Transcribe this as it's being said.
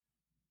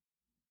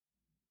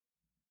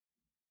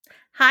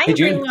Hi, Hey,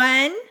 June.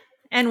 everyone,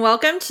 and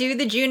welcome to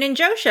the June and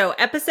Joe Show,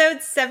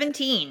 episode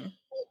 17.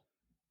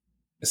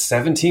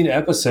 17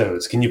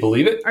 episodes. Can you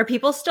believe it? Are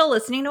people still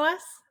listening to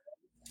us?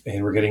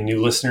 And we're getting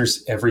new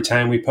listeners every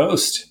time we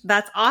post.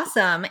 That's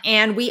awesome.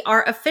 And we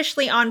are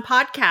officially on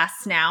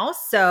podcasts now.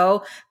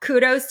 So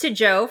kudos to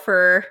Joe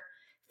for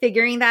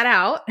figuring that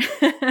out.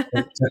 It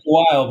took a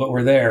while, but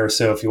we're there.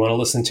 So if you want to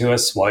listen to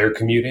us while you're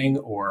commuting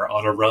or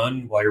on a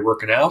run while you're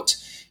working out,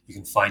 you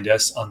can find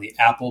us on the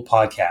Apple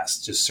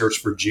Podcast. Just search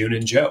for June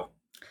and Joe.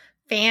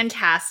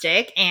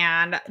 Fantastic.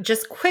 And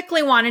just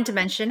quickly wanted to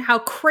mention how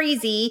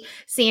crazy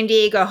San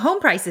Diego home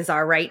prices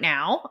are right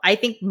now. I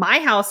think my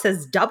house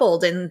has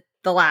doubled in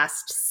the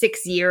last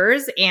 6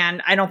 years,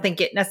 and I don't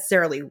think it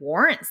necessarily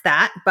warrants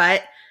that,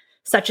 but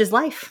such is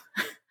life.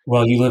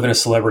 Well, you live in a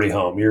celebrity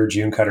home. You're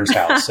June Cutter's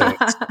house, so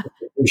it's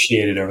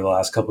appreciated over the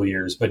last couple of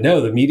years. But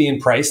no, the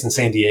median price in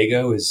San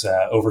Diego is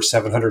over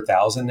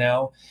 700,000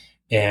 now,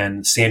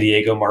 and San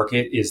Diego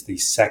market is the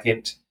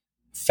second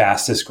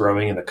fastest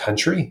growing in the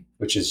country,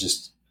 which is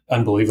just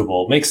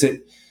unbelievable. Makes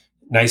it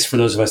nice for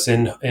those of us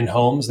in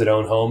homes that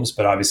own homes,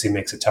 but obviously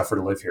makes it tougher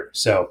to live here.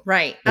 So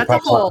Right. That's a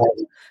whole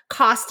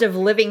cost of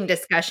living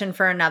discussion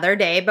for another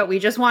day, but we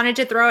just wanted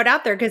to throw it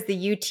out there because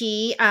the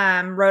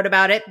UT wrote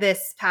about it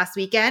this past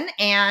weekend.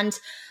 And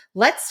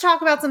let's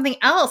talk about something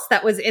else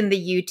that was in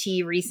the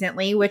UT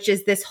recently, which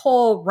is this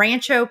whole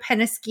Rancho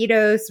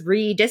Penasquitos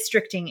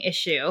redistricting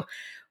issue.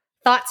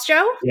 Thoughts,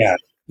 Joe? Yeah.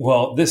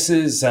 Well, this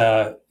is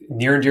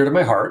near and dear to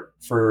my heart.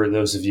 For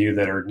those of you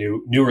that are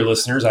newer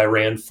listeners, I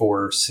ran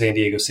for San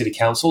Diego City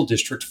Council,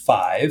 District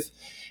 5,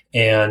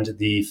 and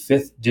the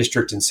 5th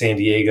district in San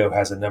Diego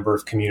has a number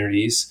of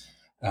communities,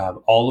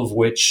 all of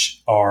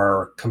which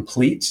are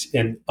complete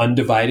and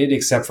undivided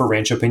except for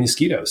Rancho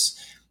Penasquitos.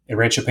 And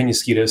Rancho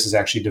Penasquitos is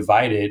actually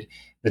divided.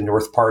 The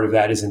north part of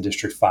that is in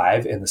District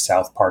 5, and the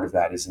south part of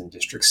that is in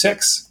District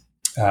 6,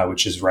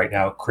 which is right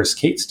now Chris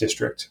Cates'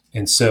 district.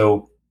 And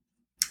so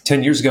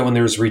 10 years ago, when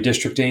there was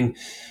redistricting,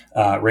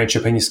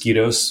 Rancho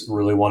Penasquitos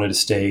really wanted to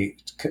stay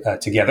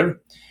together,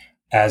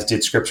 as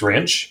did Scripps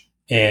Ranch.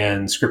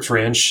 And Scripps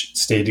Ranch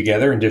stayed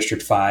together in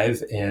District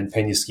 5, and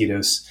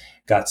Penasquitos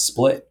got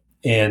split.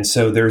 And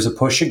so there's a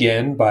push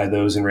again by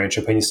those in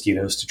Rancho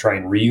Penasquitos to try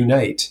and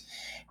reunite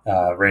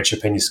Rancho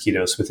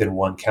Penasquitos within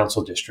one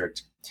council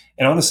district.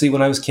 And honestly,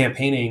 when I was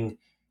campaigning,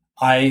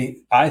 I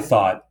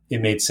thought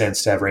it made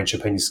sense to have Rancho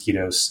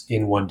Penasquitos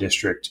in one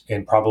district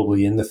and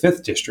probably in the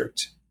 5th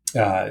district.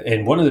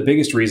 And one of the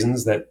biggest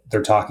reasons that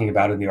they're talking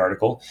about in the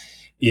article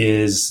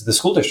is the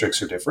school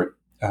districts are different.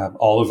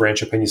 All of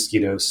Rancho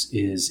Penasquitos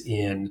is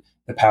in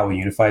the Poway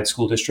Unified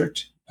School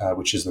District,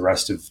 which is the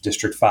rest of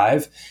District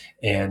 5.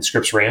 And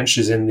Scripps Ranch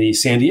is in the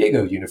San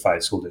Diego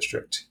Unified School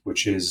District,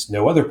 which is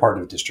no other part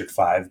of District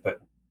 5, but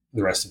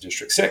the rest of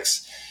District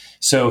 6.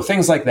 So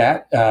things like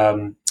that,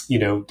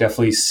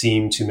 definitely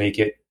seem to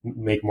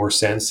make more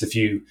sense. If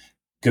you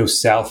go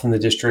south in the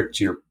district,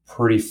 you're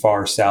pretty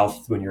far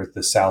south when you're at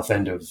the south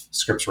end of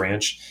Scripps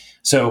Ranch.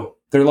 So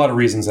there are a lot of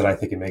reasons that I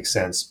think it makes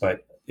sense,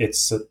 but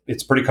it's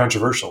pretty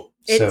controversial.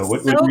 It's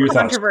what so are your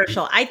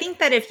controversial. thoughts? I think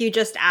that if you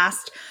just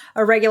asked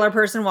a regular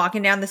person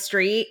walking down the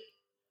street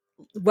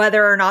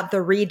whether or not the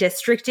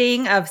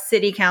redistricting of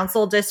city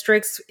council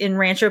districts in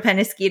Rancho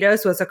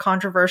Penasquitos was a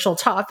controversial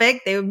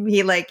topic, they would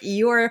be like,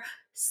 "You're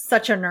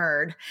such a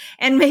nerd."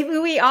 And maybe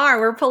we are.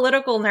 We're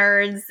political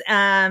nerds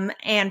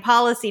and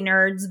policy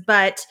nerds,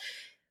 but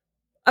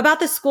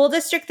about the school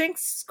district thing,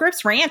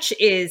 Scripps Ranch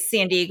is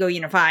San Diego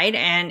Unified,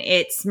 and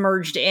it's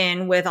merged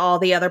in with all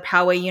the other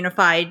Poway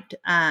Unified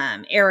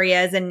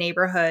areas and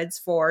neighborhoods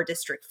for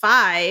District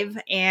 5.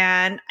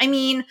 And I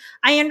mean,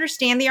 I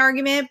understand the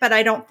argument, but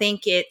I don't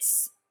think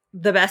it's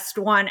the best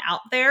one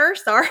out there.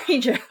 Sorry,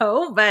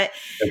 Joe. But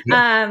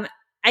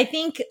I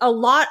think a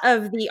lot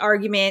of the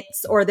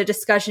arguments or the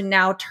discussion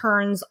now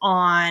turns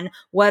on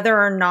whether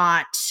or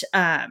not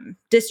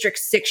District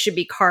 6 should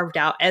be carved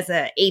out as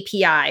a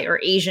API or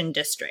Asian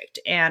district.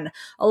 And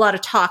a lot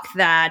of talk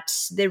that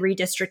the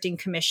redistricting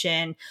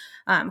commission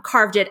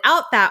carved it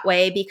out that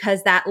way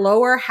because that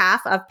lower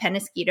half of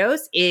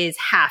Penasquitos is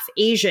half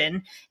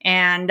Asian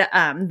and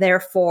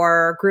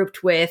therefore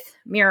grouped with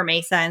Mira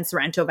Mesa and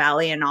Sorrento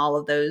Valley and all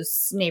of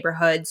those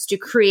neighborhoods to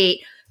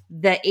create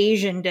the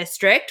Asian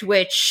district,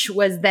 which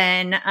was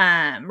then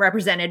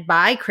represented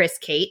by Chris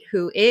Cate,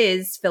 who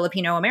is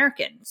Filipino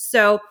American.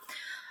 So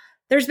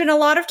there's been a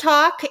lot of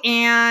talk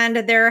and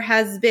there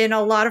has been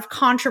a lot of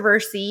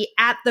controversy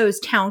at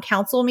those town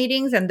council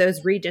meetings and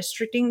those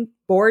redistricting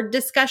board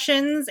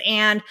discussions.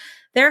 And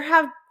there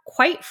have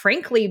quite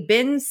frankly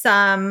been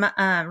some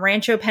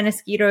Rancho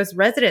Penasquitos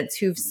residents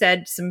who've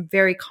said some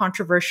very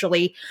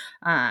controversially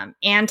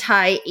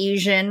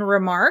anti-Asian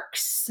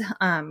remarks,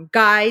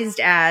 guised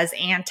as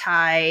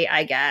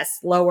I guess,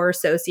 lower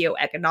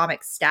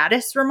socioeconomic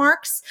status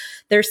remarks.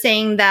 They're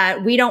saying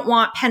that we don't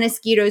want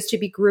Penasquitos to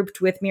be grouped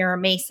with Mira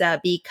Mesa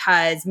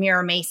because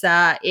Mira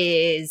Mesa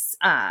is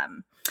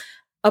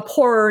a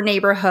poorer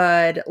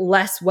neighborhood,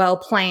 less well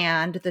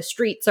planned, the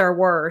streets are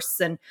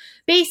worse, and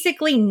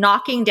basically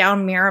knocking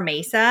down Mira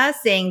Mesa,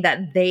 saying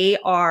that they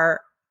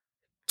are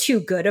too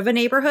good of a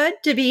neighborhood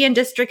to be in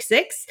District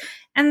 6.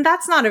 And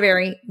that's not a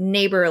very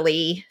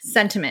neighborly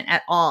sentiment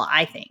at all,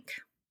 I think.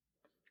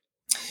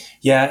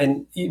 Yeah,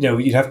 and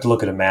you'd have to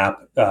look at a map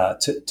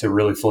to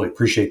really fully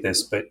appreciate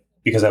this. But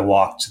because I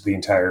walked the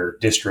entire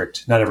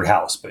district, not every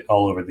house, but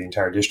all over the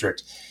entire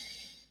district,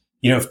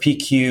 if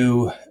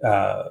PQ,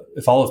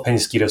 if all of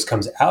Penasquitos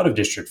comes out of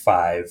District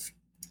 5,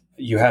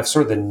 you have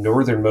sort of the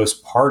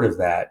northernmost part of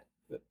that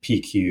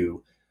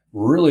PQ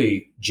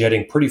really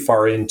jetting pretty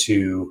far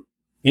into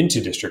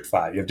District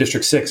 5. You have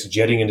District 6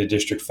 jetting into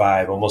District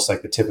 5, almost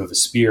like the tip of a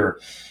spear,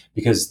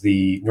 because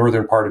the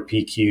northern part of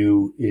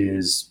PQ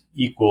is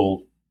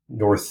equal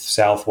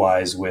north-south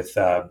wise with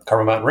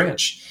Carmel Mountain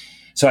Ranch.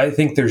 So I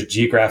think there's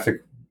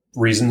geographic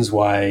reasons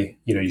why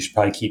you should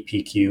probably keep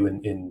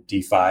PQ in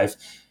D5.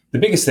 The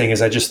biggest thing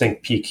is I just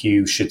think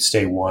PQ should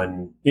stay in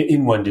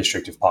one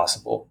district if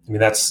possible. I mean,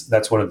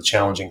 that's one of the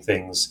challenging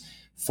things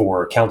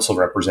for council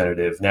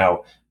representative.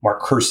 Now,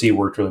 Mark Kersey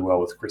worked really well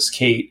with Chris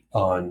Cate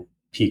on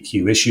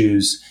PQ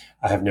issues.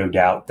 I have no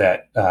doubt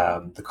that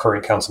the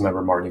current council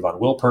member, Martin Yvonne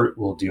Wilpert,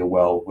 will deal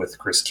well with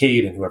Chris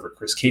Cate and whoever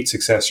Chris Cate's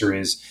successor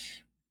is.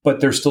 But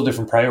there's still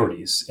different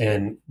priorities.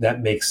 And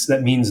that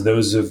means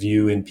those of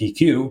you in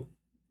PQ,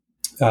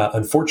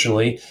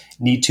 unfortunately,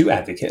 need two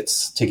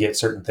advocates to get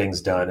certain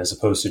things done as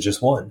opposed to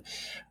just one.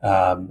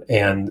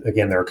 And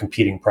again, there are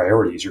competing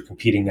priorities. You're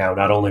competing now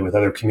not only with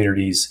other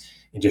communities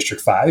in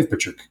District 5,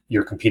 but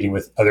you're competing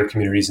with other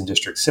communities in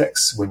District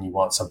 6 when you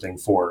want something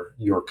for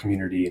your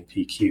community in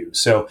PQ.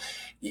 So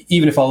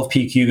even if all of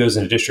PQ goes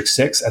into District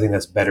 6, I think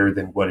that's better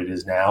than what it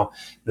is now.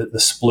 The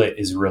split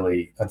is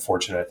really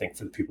unfortunate, I think,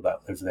 for the people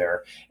that live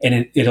there.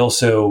 And it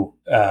also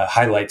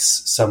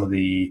highlights some of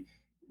the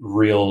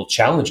real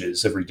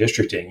challenges of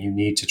redistricting. You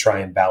need to try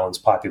and balance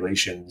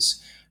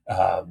populations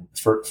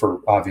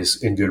for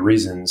obvious and good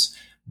reasons.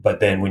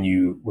 But then when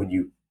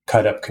you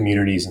cut up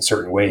communities in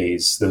certain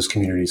ways, those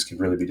communities could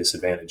really be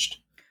disadvantaged.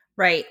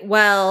 Right.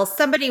 Well,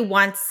 somebody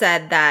once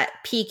said that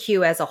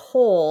PQ as a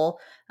whole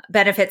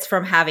benefits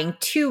from having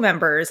two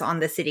members on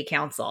the city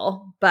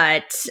council,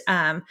 but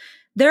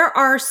there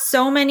are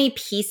so many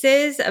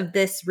pieces of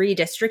this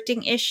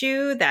redistricting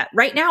issue that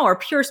right now are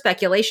pure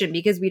speculation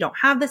because we don't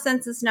have the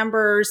census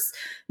numbers.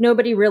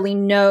 Nobody really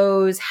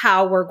knows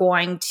how we're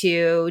going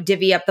to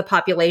divvy up the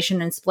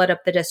population and split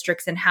up the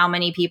districts and how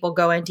many people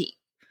go into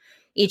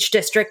each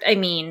district. I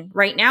mean,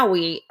 right now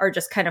we are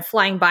just kind of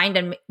flying blind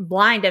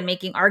and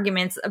making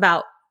arguments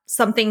about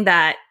something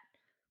that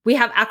we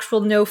have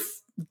actual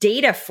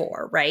data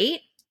for,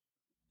 right?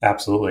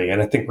 Absolutely. And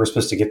I think we're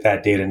supposed to get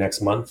that data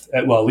next month,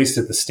 at least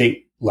at the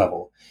state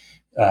level,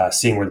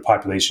 seeing where the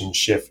population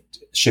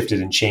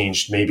shifted and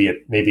changed, maybe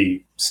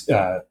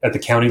at the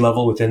county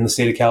level within the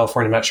state of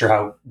California. I'm not sure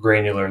how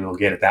granular they'll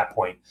get at that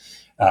point.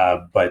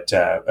 But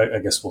I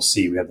guess we'll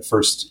see. We have the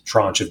first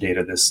tranche of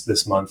data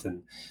this month,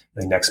 and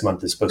the next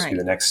month is supposed to be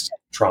the next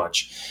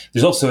tranche.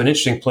 There's also an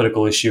interesting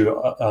political issue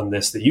on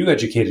this that you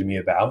educated me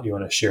about. You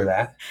want to share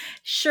that?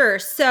 Sure.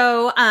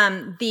 So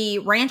the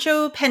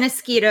Rancho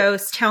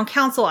Penasquitos Town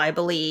Council, I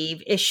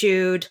believe,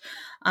 issued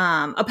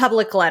a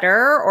public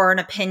letter or an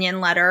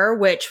opinion letter,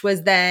 which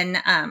was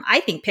then,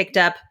 I think, picked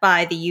up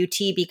by the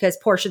UT because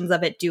portions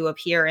of it do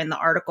appear in the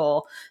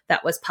article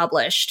that was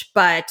published.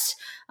 But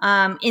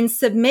in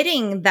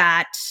submitting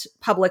that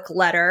public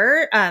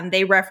letter,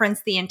 they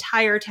referenced the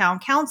entire town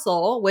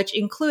council, which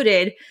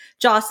included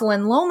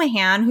Jocelyn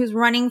Lomahan, who's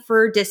running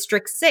for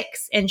District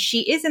 6. And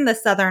she is in the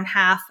southern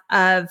half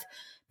of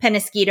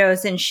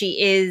Penasquitos, and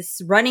she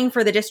is running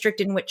for the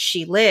district in which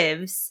she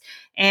lives.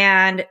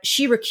 And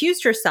she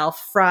recused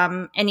herself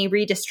from any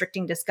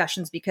redistricting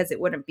discussions because it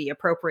wouldn't be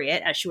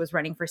appropriate as she was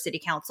running for city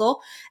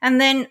council. And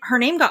then her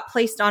name got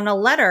placed on a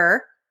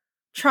letter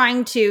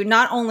trying to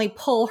not only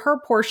pull her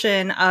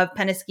portion of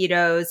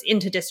Penasquitos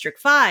into District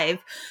 5,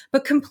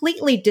 but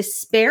completely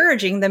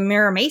disparaging the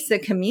Mira Mesa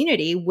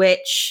community,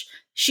 which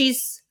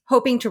she's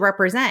hoping to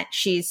represent.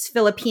 She's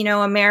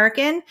Filipino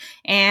American,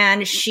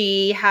 and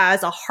she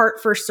has a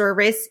heart for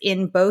service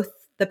in both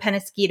the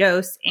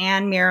Penasquitos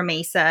and Mira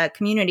Mesa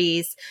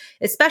communities,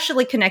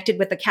 especially connected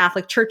with the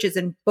Catholic churches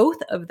in both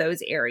of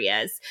those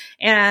areas.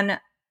 And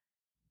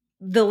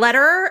the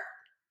letter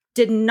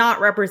did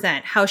not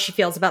represent how she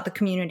feels about the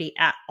community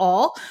at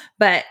all,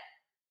 but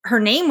her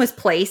name was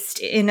placed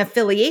in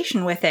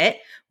affiliation with it,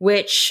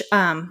 which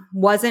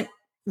wasn't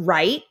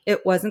right.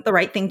 It wasn't the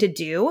right thing to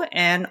do.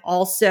 And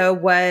also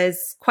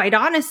was, quite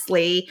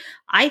honestly,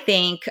 I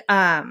think,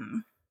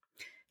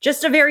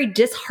 just a very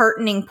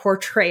disheartening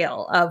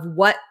portrayal of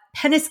what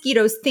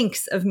Penasquitos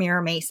thinks of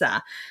Mira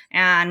Mesa,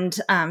 and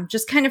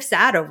just kind of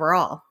sad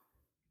overall.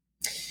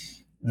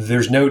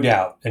 There's no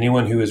doubt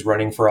anyone who is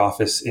running for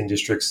office in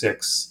District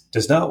 6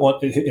 does not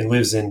want and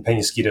lives in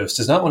Penasquitos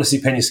does not want to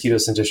see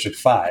Penasquitos in District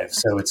 5.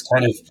 So it's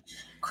kind of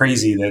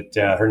crazy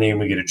that her name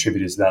would get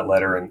attributed to that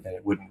letter, and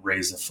it wouldn't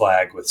raise a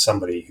flag with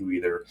somebody who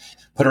either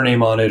put her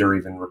name on it or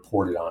even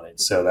reported on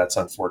it. So that's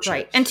unfortunate.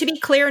 Right. And to be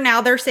clear,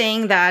 now they're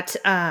saying that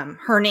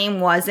her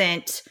name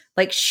wasn't,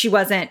 like, she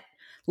wasn't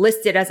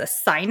listed as a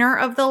signer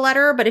of the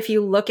letter. But if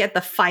you look at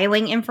the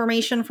filing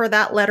information for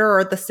that letter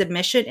or the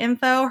submission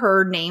info,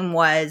 her name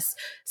was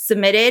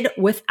submitted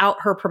without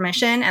her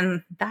permission.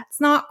 And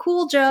that's not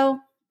cool, Joe.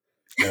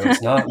 No,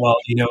 it's not. Well,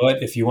 you know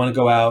what? If you want to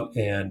go out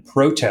and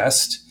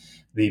protest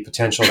the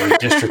potential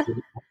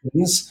redistricting,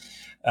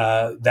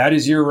 that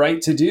is your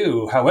right to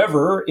do.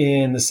 However,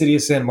 in the city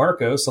of San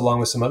Marcos, along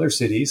with some other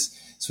cities,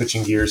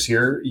 switching gears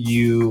here,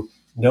 you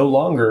no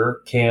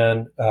longer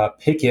can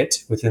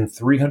picket within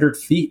 300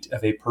 feet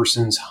of a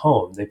person's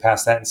home. They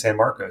passed that in San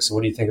Marcos. So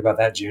what do you think about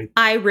that, June?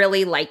 I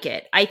really like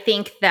it. I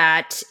think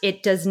that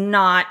it does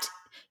not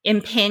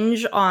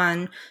impinge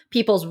on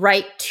people's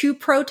right to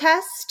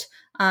protest.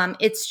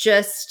 It's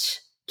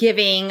just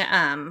giving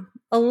a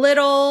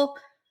little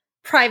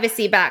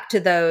privacy back to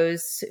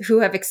those who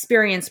have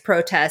experienced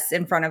protests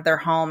in front of their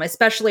home,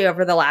 especially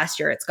over the last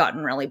year. It's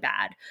gotten really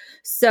bad.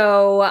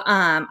 So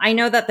I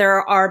know that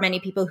there are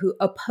many people who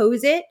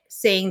oppose it,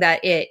 saying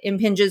that it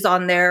impinges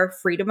on their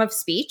freedom of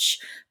speech,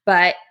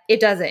 but it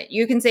doesn't.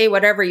 You can say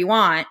whatever you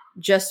want,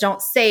 just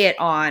don't say it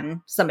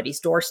on somebody's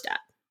doorstep.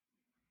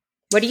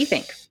 What do you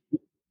think?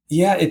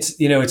 Yeah, it's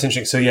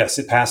interesting. So yes,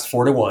 it passed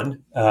 4-1,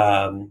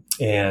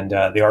 and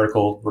the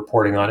article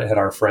reporting on it had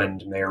our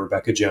friend Mayor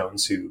Rebecca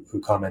Jones, who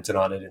commented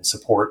on it in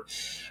support.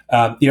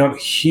 I'm a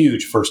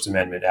huge First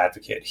Amendment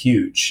advocate,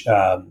 huge.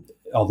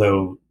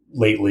 Although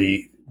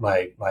lately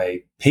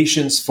my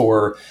patience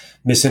for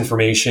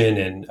misinformation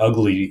and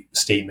ugly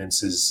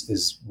statements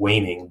is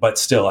waning, but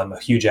still, I'm a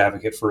huge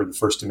advocate for the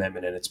First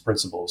Amendment and its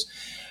principles.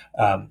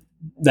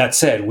 That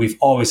said, we've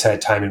always had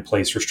time and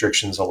place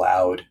restrictions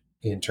allowed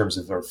in terms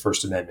of our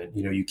First Amendment.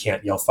 You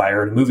can't yell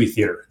fire in a movie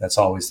theater. That's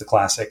always the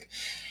classic.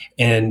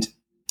 And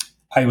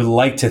I would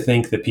like to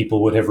think that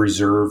people would have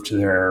reserved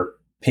their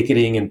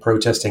picketing and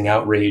protesting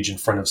outrage in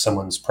front of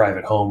someone's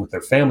private home with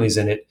their families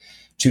in it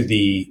to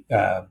the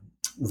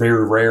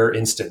very rare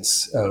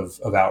instance of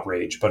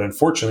outrage. But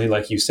unfortunately,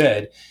 like you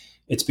said,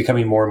 it's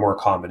becoming more and more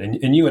common.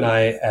 And you and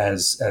I,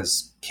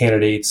 as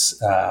candidates,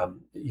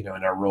 in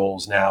our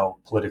roles now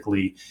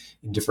politically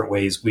in different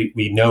ways,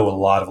 we know a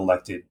lot of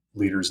elected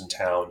leaders in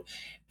town.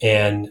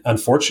 And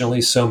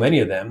unfortunately, so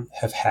many of them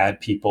have had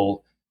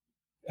people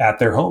at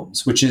their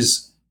homes, which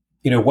is,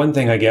 one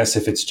thing, I guess,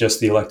 if it's just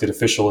the elected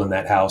official in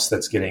that house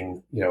that's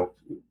getting,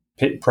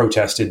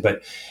 protested,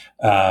 but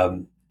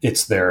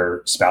it's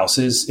their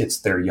spouses, it's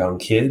their young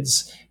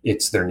kids,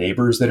 it's their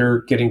neighbors that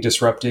are getting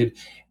disrupted.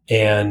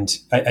 And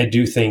I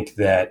do think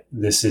that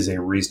this is a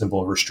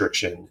reasonable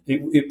restriction.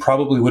 It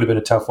probably would have been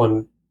a tough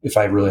one if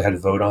I really had to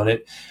vote on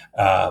it.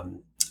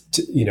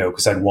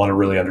 Because I'd want to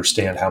really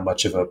understand how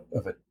much of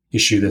an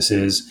issue this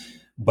is.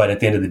 But at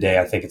the end of the day,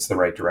 I think it's the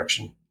right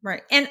direction.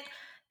 Right. And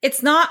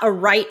it's not a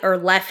right or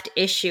left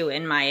issue,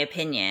 in my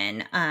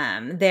opinion.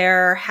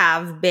 There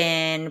have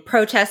been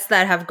protests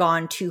that have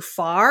gone too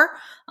far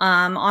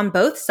on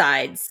both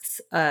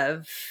sides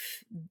of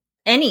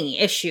any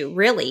issue,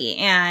 really.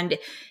 And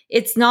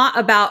it's not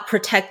about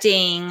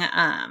protecting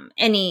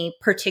any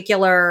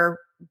particular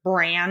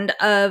brand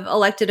of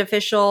elected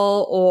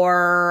official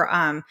or,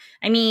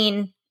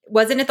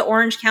 wasn't it the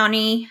Orange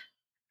County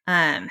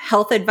the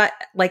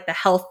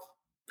health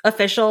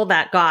official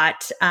that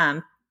got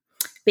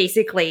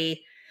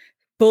basically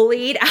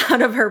bullied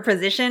out of her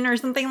position or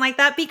something like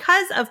that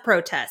because of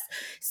protests?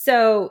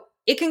 So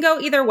it can go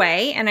either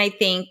way. And I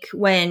think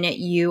when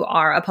you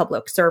are a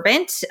public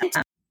servant,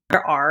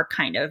 there are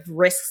kind of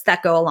risks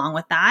that go along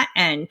with that.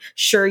 And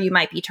sure, you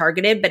might be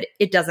targeted, but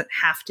it doesn't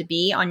have to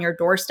be on your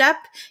doorstep.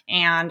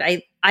 And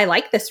I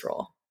like this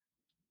rule.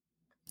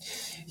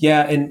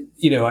 Yeah. And,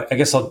 I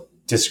guess I'll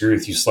disagree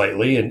with you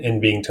slightly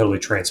and being totally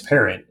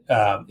transparent.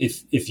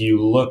 If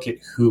you look at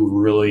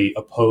who really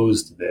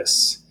opposed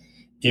this,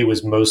 it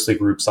was mostly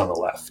groups on the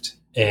left.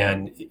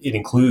 And it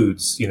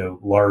includes,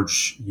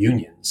 large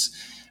unions,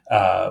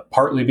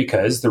 partly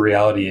because the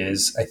reality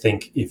is, I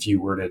think if you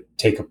were to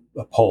take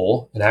a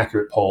poll, an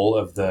accurate poll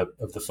of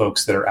the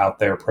folks that are out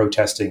there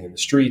protesting in the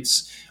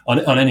streets on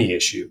any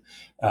issue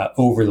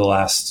over the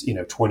last,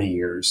 20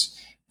 years,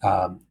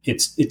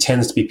 it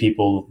tends to be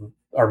people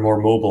are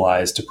more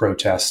mobilized to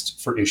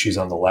protest for issues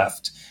on the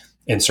left.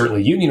 And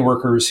certainly union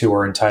workers who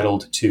are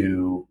entitled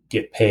to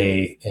get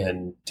pay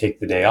and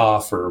take the day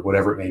off or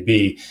whatever it may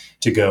be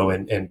to go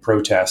and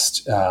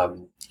protest.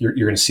 You're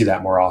going to see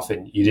that more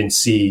often. You didn't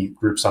see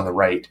groups on the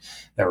right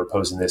that were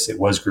opposing this. It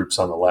was groups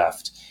on the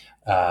left.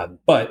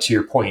 But to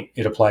your point,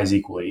 it applies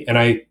equally. And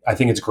I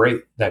think it's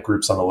great that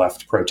groups on the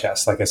left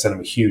protest. Like I said, I'm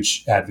a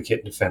huge advocate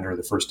and defender of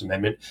the First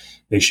Amendment.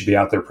 They should be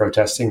out there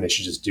protesting. They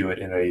should just do it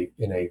in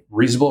a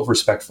reasonable,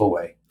 respectful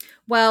way.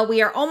 Well,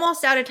 we are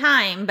almost out of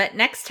time, but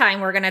next time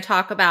we're going to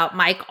talk about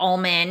Mike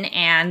Ullman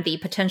and the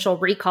potential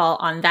recall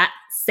on that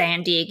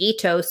San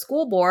Dieguito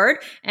school board.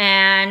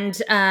 And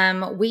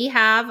we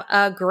have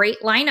a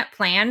great lineup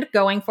planned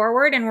going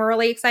forward, and we're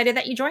really excited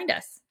that you joined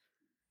us.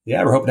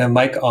 Yeah, we're hoping to have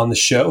Mike on the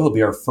show. He'll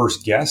be our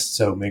first guest,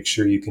 so make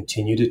sure you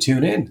continue to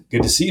tune in.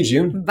 Good to see you,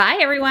 June. Bye,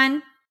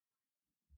 everyone.